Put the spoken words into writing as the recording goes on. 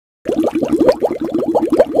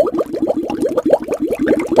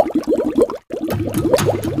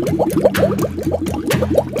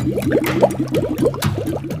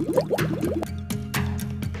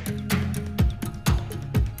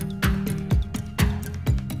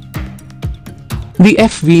The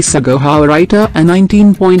FV Sagar Haritha, a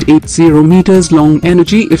 19.80 meters long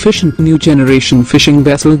energy-efficient new generation fishing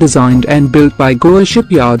vessel designed and built by Goa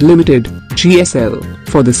Shipyard Limited (GSL)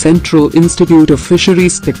 for the Central Institute of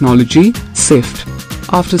Fisheries Technology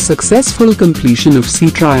 (CIFT). After successful completion of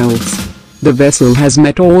sea trials, the vessel has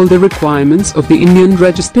met all the requirements of the Indian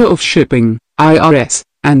Register of Shipping (IRS)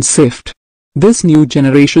 and CIFT. This new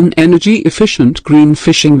generation energy-efficient green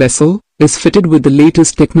fishing vessel is fitted with the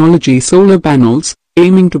latest technology solar panels,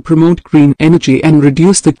 aiming to promote green energy and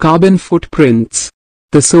reduce the carbon footprints.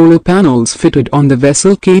 The solar panels fitted on the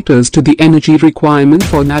vessel caters to the energy requirement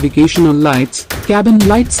for navigational lights, cabin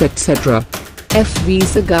lights etc. FV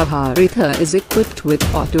Sagar Haritha is equipped with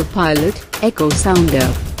autopilot, echo sounder,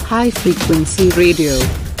 high-frequency radio,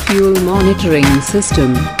 fuel monitoring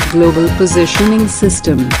system, global positioning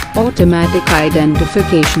system, automatic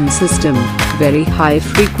identification system, very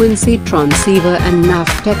high-frequency transceiver and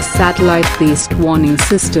NAVTEX satellite-based warning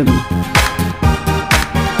system.